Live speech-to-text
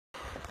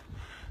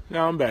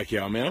Now I'm back,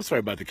 y'all, man. I'm sorry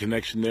about the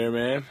connection there,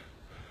 man.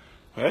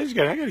 But I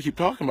gotta keep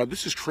talking about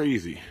this. Is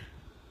crazy.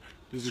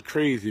 This is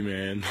crazy,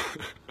 man.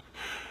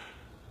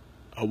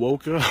 I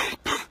woke up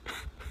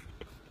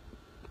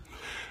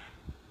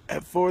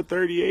at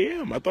 4:30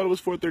 a.m. I thought it was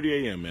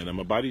 4:30 a.m., man. And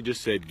my body just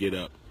said get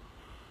up.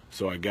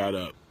 So I got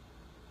up.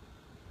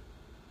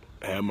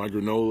 I had my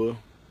granola,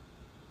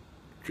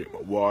 drink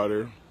my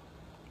water,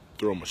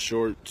 throw my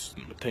shorts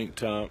and my tank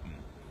top, and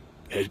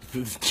head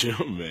to the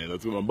gym, man.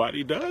 That's what my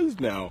body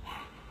does now.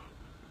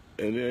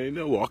 And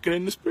walking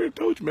in the spirit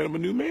coach, man, I'm a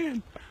new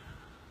man.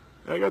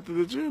 I got to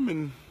the gym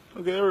and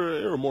okay,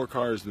 there were more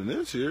cars than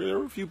this here. There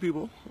were a few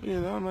people,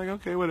 I'm like,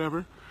 okay,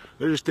 whatever.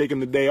 They're just taking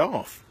the day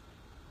off.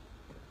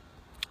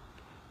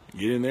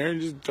 Get in there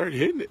and just start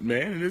hitting it,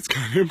 man, and it's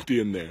kind of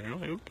empty in there.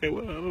 I'm like, okay,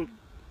 well,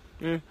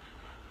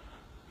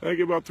 I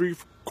get about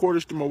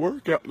 3/4 to my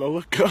workout and I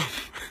look up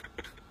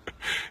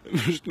and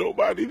there's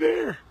nobody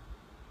there.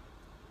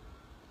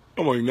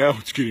 I'm like, now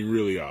it's getting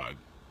really odd.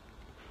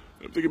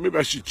 I'm thinking maybe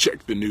I should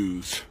check the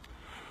news.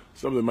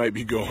 Something might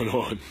be going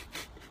on.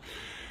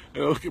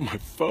 And I look at my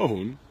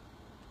phone,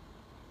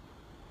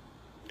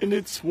 and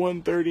it's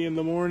 1:30 in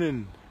the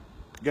morning,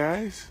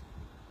 guys.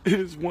 It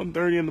is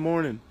 1:30 in the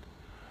morning.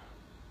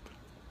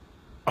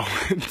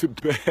 I went to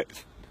bed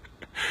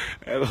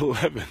at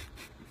 11.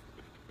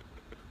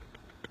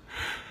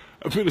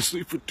 I've been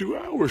asleep for 2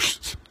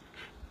 hours,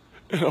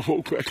 and I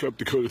woke back up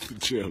to go to the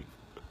gym.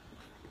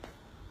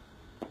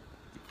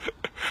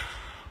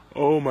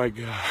 Oh my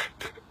God.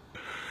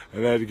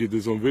 And I had to get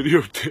this on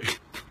videotape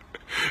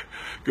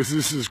because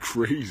this is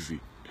crazy.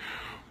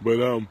 But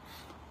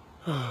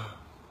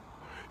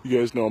you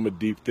guys know I'm a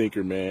deep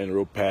thinker, man,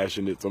 real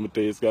passionate. So I'm gonna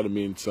tell you, it's got to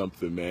mean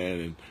something, man.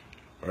 And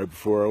right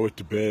before I went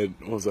to bed,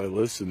 what was I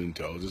listening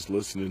to? I was just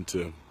listening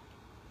to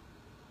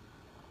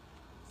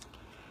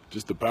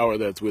just the power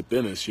that's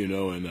within us,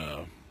 and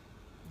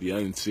the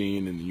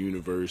unseen in the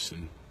universe,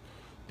 and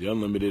the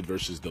unlimited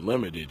versus the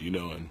limited,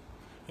 and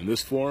in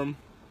this form,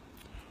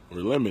 we're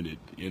limited,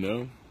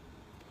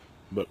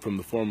 but from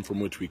the form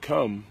from which we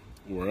come,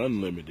 we're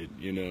unlimited,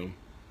 and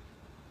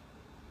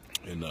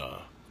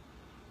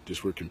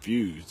just we're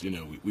confused,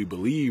 we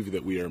believe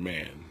that we are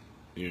man,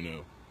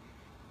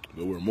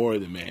 but we're more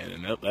than man.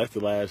 And that's the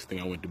last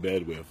thing I went to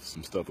bed with,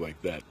 some stuff like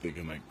that,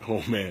 thinking like,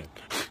 oh man,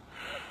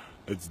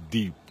 that's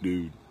deep,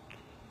 dude.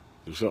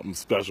 There's something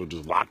special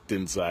just locked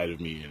inside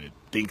of me, and it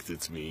thinks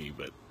it's me,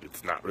 but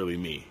it's not really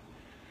me.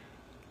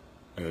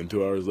 And then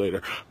 2 hours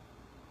later,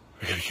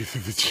 I gotta get to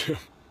the gym.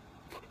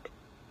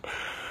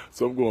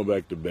 So I'm going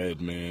back to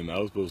bed, man. I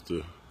was supposed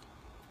to,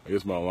 I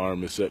guess my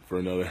alarm is set for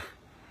another,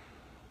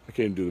 I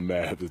can't do the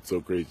math, it's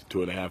so crazy,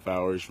 2.5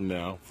 hours from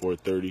now,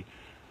 4:30.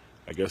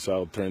 I guess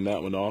I'll turn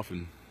that one off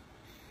and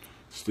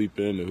sleep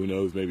in, and who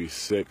knows, maybe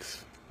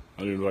 6.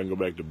 I don't even know if I can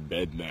go back to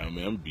bed now,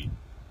 man.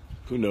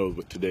 Who knows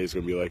what today's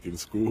gonna be like in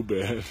school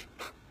bed.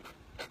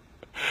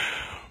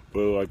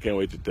 But I can't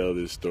wait to tell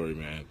this story,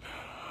 man.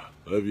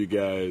 Love you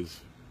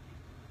guys.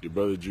 Your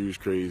brother Drew's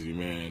crazy,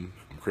 man.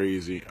 I'm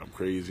crazy,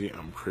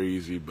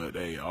 but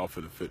hey, all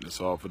for the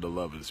fitness, all for the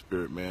love of the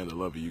spirit, man. The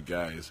love of you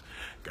guys.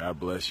 God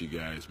bless you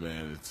guys,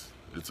 man.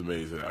 It's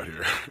amazing out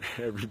here.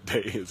 Every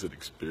day is an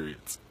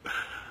experience.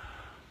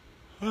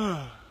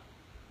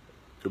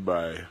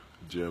 Goodbye,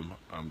 Jim.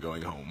 I'm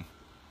going home.